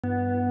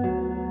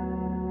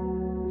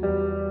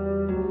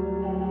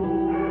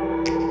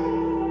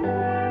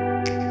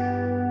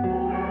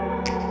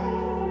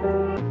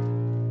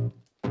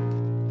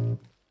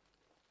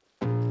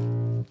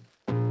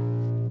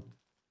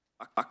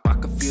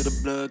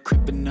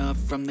creeping up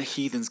from the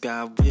heathens.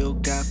 Got will,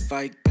 got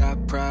fight,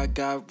 got pride,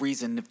 got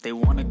reason. If they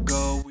wanna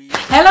go.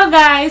 Hello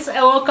guys, and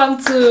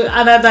welcome to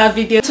another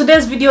video.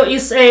 Today's video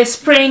is a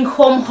spring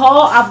home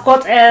haul. I've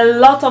got a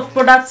lot of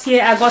products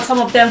here. I got some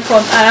of them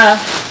from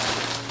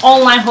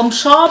online home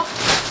shop,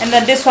 and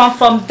then this one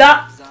from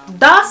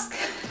Dusk.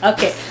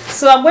 Okay,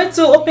 so I'm going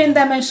to open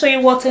them and show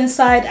you what's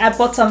inside. I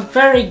bought some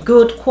very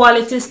good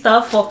quality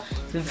stuff for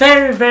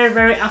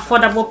very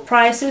affordable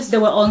prices. They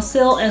were on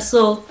sale, and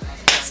so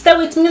stay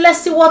with me. Let's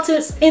see what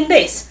is in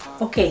this.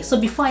 Okay, so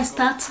before I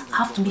start, I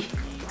have to be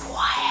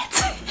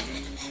quiet.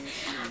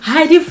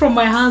 Hiding from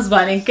my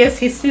husband in case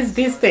he sees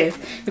these things,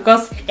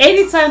 because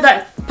anytime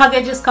that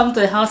packages come to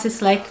the house,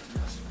 it's like,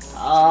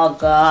 oh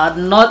god,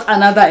 not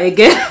another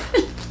again.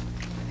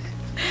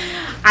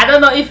 I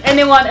don't know if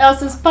anyone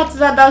else's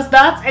partner does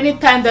that.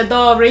 Anytime the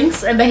door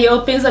rings and then he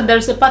opens and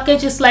there's a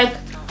package, it's like,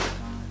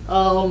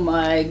 oh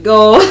my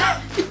god.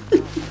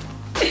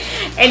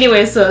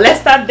 Anyway, so let's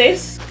start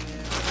this.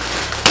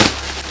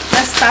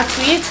 Let's start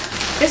with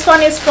this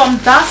one. Is from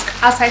Dusk,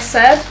 as I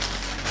said.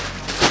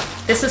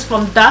 This is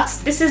from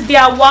Dusk. This is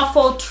their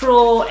waffle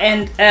throw,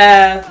 and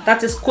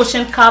that is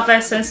cushion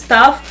covers and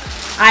stuff.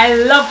 I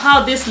love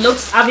how this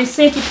looks. I've been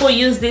seeing people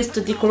use this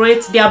to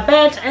decorate their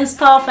bed and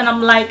stuff, and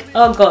I'm like,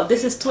 oh god,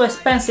 this is too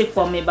expensive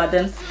for me. But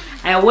then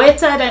I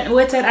waited and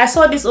waited. I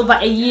saw this over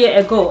a year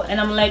ago, and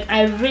I'm like,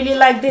 I really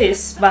like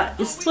this, but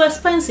it's too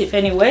expensive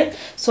anyway.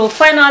 So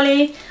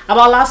finally,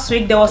 about last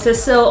week, there was a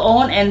sale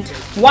on, and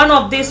one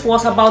of these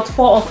was about £4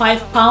 or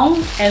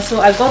 £5, and so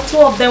I got two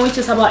of them, which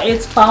is about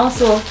 £8.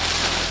 So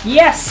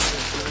yes,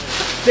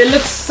 they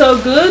look so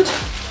good.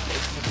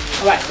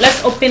 All right,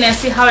 let's open and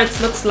see how it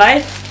looks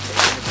like.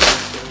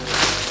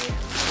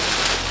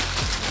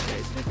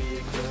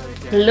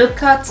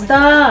 Look at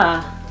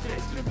that.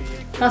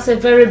 That's a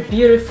very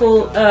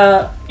beautiful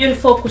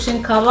beautiful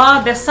cushion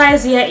cover. The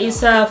size here is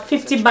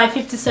 50 by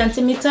 50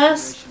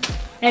 centimeters,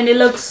 and it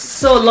looks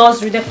so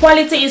luxury. The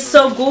quality is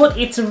so good.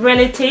 It's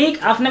really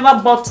thick. I've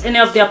never bought any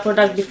of their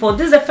product before.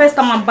 This is the first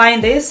time I'm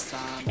buying this,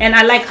 and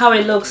I like how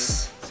it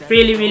looks.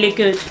 Really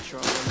good.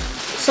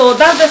 So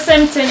that's the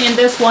same thing in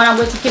this one. I'm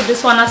going to keep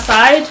this one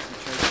aside,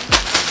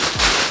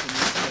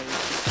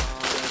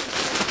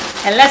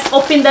 and let's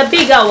open the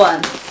bigger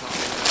one.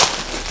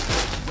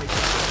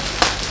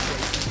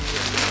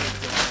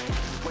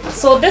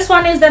 So this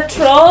one is the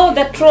throw.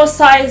 The throw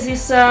size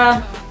is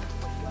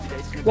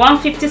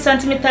 150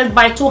 centimeters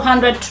by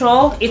 200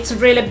 throw. It's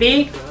really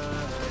big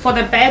for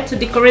the bed, to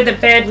decorate the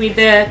bed with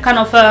the kind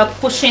of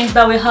cushions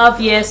that we have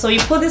here. So you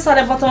put this at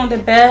the bottom of the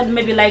bed,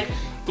 maybe like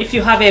if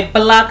you have a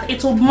black,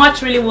 it will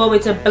match really well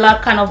with a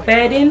black kind of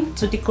bedding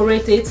to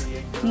decorate it.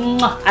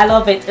 I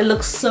love it. It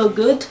looks so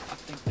good.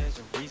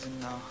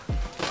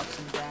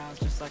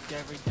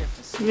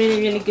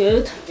 Really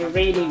good.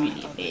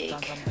 Really big.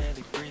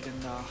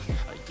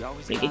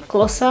 Bring it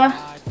closer.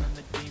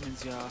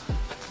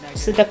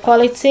 See the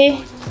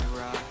quality.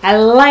 I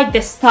like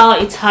the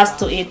style it has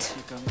to it.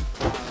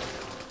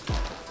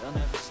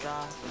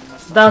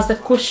 That's the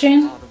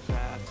cushion.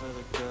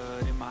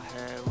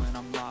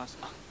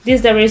 This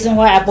is the reason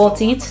why I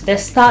bought it. The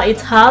style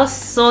it has,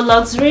 so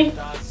luxury.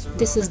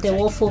 This is the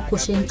waffle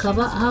cushion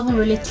cover. I haven't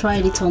really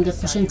tried it on the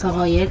cushion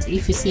cover yet.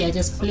 If you see, I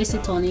just place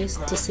it on it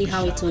to see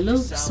how it will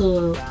look.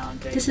 So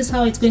this is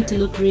how it's going to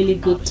look really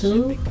good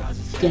too.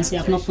 You can see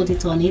I've not put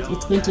it on it.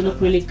 It's going to look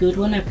really good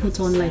when I put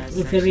on like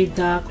a very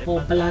dark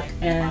or black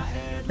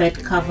bed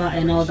cover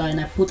and all that, and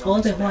I put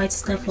all the white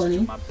stuff on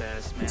it.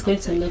 It's going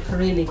to look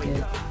really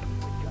good.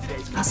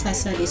 As I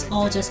said, it's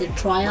all just a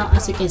trial.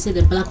 As you can see,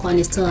 the black one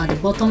is still at the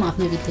bottom. I've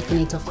never taken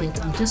it off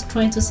yet. I'm just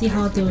trying to see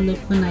how they will look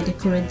when I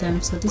decorate them.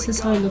 So this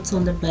is how it looks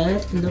on the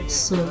bed. It looks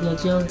so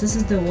good, y'all. This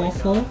is the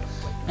waffle,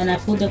 and I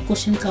put the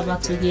cushion cover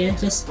to here,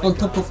 just on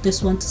top of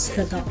this one, to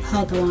see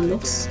how the one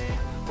looks.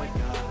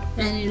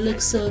 And it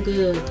looks so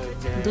good.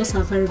 Those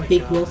are very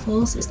big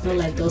waffles. It's not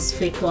like those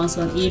fake ones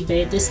on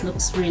eBay. This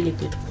looks really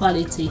good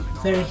quality,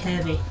 very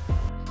heavy.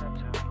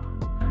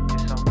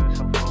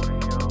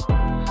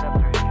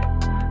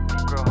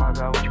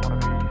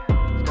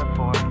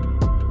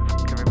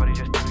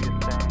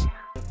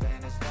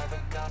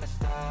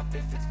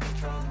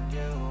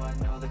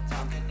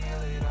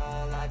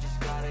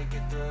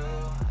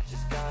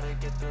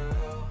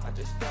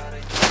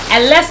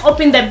 And let's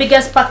open the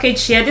biggest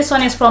package here. This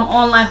one is from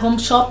online home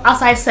shop.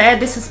 As I said,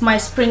 this is my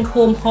spring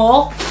home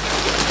haul,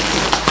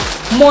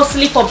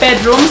 mostly for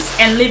bedrooms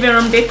and living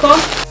room decor.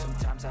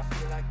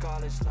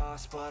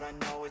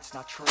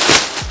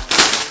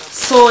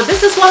 So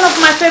this is one of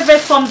my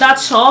favorites from that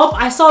shop.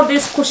 I saw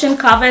these cushion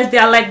covers. They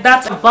are like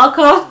that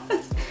buckle.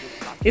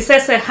 It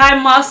says a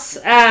high mass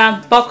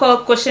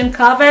buckle cushion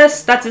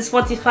covers. That is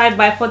 45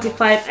 by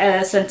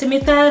 45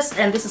 centimeters,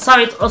 and this is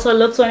how it also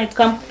looks when it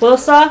comes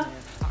closer.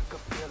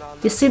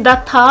 You see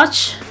that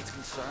touch?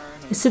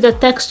 You see the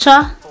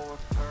texture?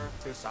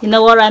 You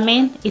know what I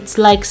mean? It's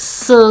like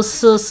so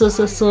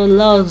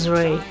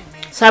luxury.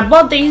 So I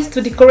bought these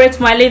to decorate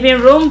my living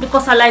room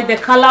because I like the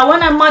color.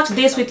 When I match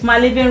this with my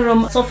living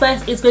room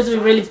sofa, it's going to be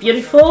really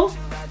beautiful.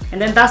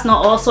 And then that's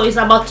not all, so it's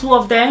about 2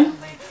 of them.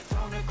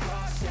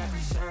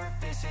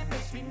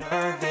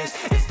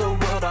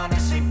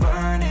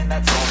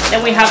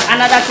 Then we have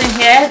another thing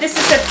here. This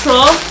is a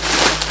throw,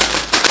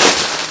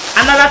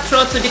 another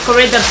throw to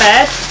decorate the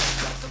bed.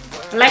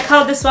 I like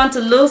how this one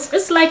looks.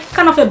 It's like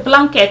kind of a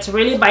blanket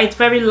really, but it's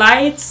very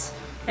light,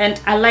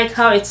 and I like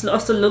how it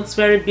also looks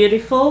very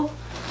beautiful.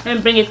 Let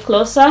me bring it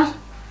closer.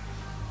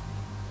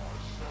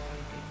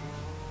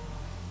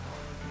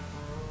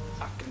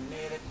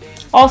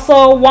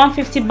 Also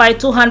 150 by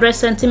 200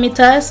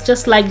 centimeters,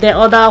 just like the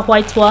other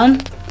white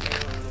one,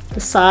 the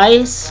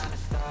size.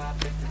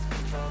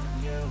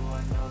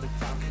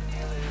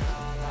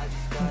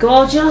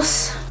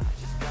 Gorgeous.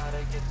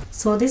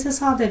 So this is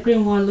how the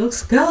green one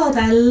looks. God,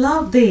 I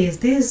love this.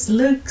 This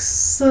looks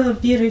so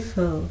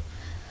beautiful.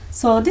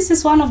 So this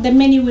is one of the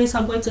many ways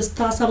I'm going to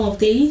start some of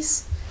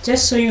these.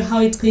 Just show you how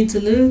it's going to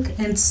look,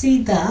 and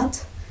see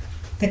that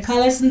the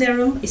colors in the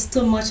room is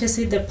too much. I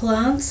see the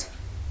plants.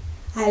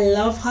 I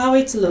love how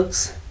it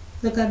looks.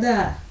 Look at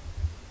that.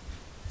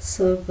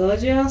 So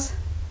gorgeous.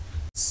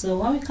 So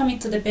when we come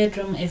into the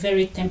bedroom, a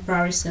very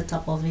temporary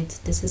setup of it.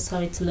 This is how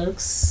it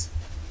looks.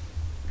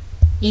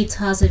 It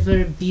has a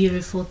very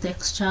beautiful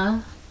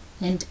texture,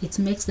 and it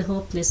makes the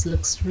whole place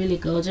looks really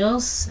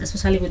gorgeous,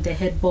 especially with the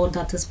headboard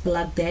that is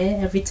black there.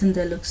 Everything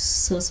there looks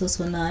so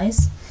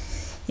nice,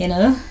 you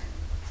know,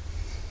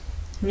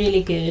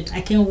 really good. I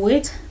can't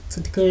wait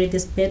to decorate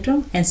this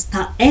bedroom and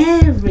start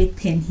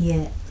everything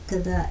here.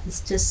 Look at that.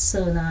 It's just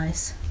so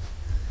nice,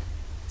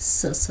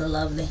 so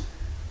lovely.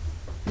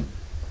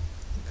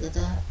 Look at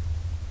that.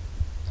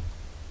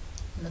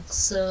 Looks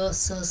so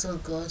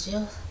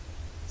gorgeous,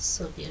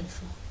 so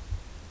beautiful.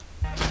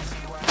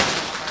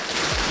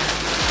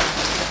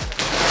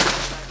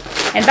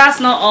 And that's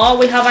not all.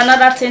 We have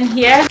another thing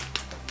here.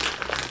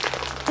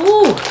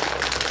 Ooh,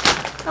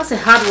 that's a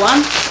hard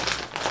one.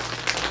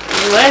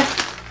 Anyway,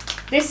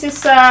 this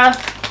is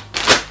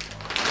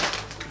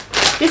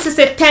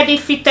a teddy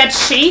fitted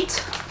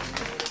sheet.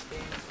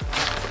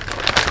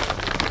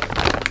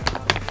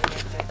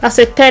 That's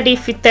a teddy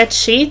fitted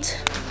sheet.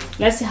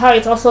 Let's see how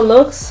it also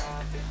looks.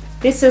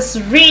 This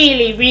is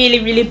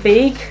really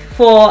big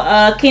for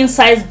a king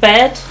size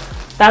bed.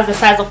 That's the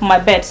size of my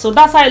bed, so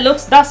that's how it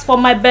looks. That's for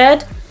my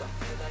bed.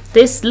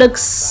 This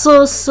looks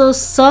so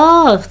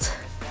soft.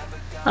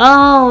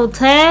 Oh,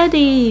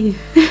 Teddy.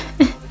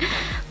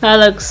 That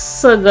looks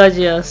so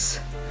gorgeous,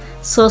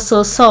 so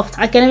soft.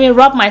 I can even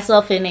rub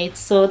myself in it.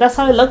 So that's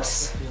how it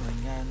looks.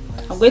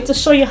 I'm going to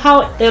show you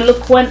how they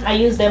look when I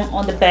use them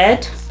on the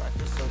bed.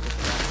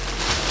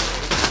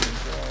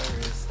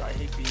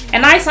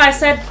 And as I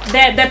said,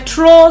 the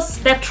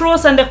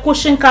throws and the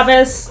cushion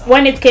covers,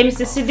 when it came, you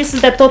see, this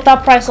is the total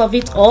price of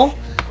it all.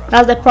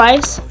 That's the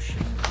price.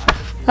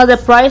 That's the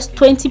price,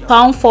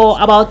 £20 for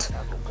about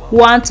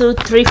 1, 2,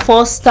 3,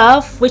 4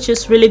 stuff, which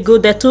is really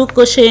good. The 2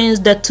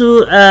 cushions, the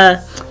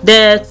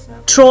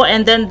throw,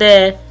 and then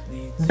the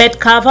bed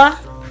cover.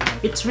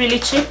 It's really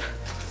cheap,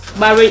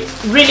 but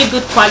really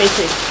good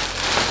quality.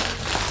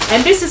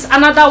 And this is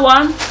another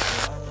one.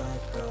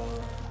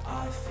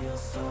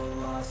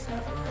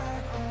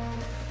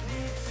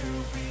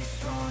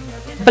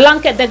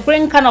 Blanket, the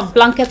green kind of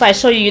blanket I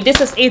show you.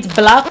 This is it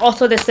black,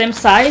 also the same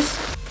size.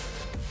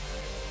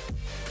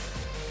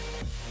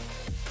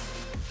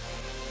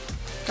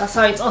 That's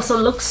how it also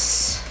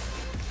looks.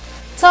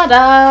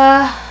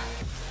 Ta-da!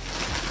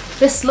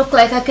 This looks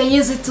like I can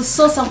use it to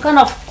sew some kind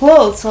of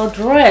clothes or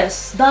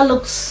dress. That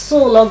looks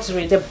so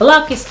luxury. The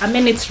black is, I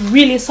mean, it's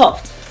really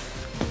soft.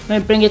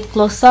 Let me bring it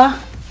closer.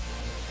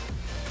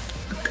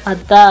 Look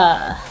at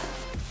that.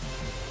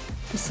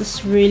 This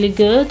is really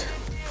good.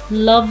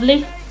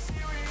 Lovely.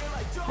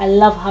 I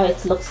love how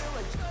it looks.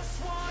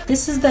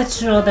 This is the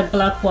throw, the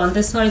black one.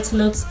 This is how it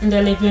looks in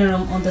the living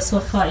room on the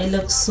sofa. It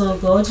looks so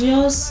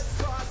gorgeous.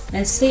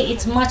 And see,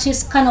 it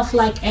matches kind of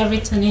like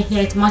everything in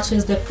here. It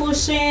matches the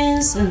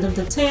cushions and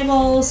the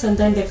tables and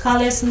then the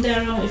colors in the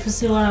room, if you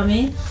see what I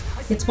mean.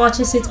 It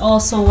matches it all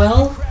so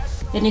well,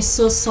 and it's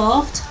so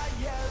soft.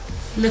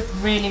 Look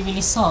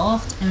really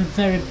soft and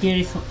very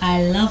beautiful.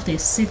 I love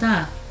this. See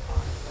that?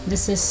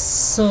 This is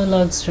so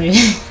luxury.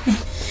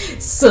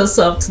 So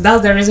soft.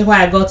 That's the reason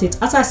why I got it.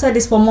 As I said,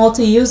 it's for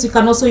multi-use. You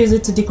can also use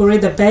it to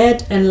decorate the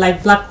bed and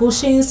like black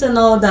cushions and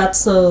all that.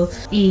 So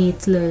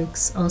it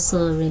looks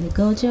also really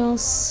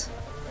gorgeous.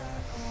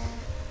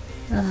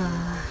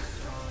 Oh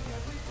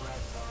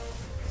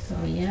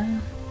yeah.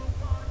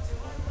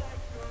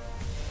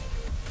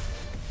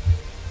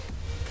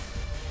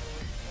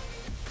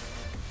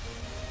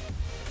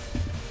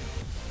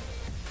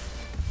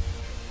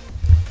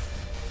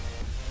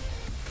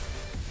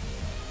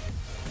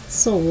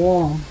 So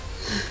warm.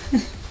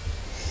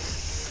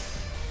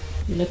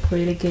 You look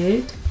really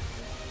good.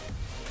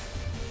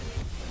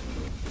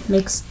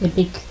 Makes a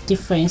big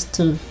difference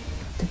to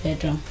the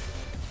bedroom,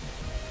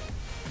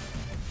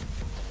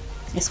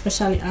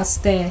 especially as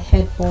the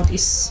headboard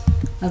is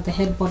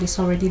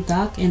already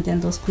dark, and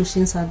then those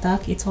cushions are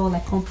dark. It all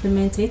like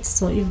complement it.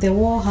 So if the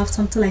wall have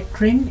something like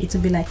cream, it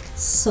will be like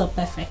so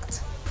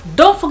perfect.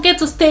 Don't forget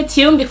to stay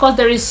tuned because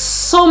there is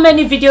so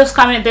many videos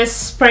coming this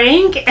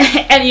spring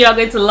and you are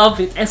going to love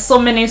it, and so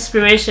many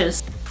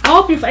inspirations. I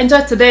hope you've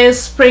enjoyed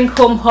today's spring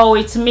home haul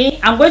with me.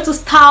 I'm going to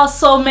style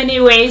so many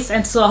ways,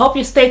 and so I hope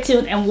you stay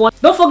tuned and watch.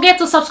 Don't forget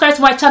to subscribe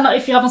to my channel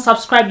if you haven't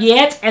subscribed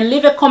yet, and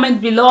leave a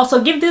comment below.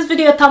 So give this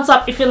video a thumbs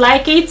up if you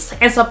like it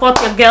and support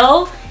your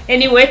girl.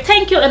 Anyway,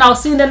 thank you, and I'll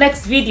see you in the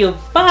next video.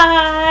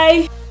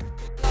 Bye.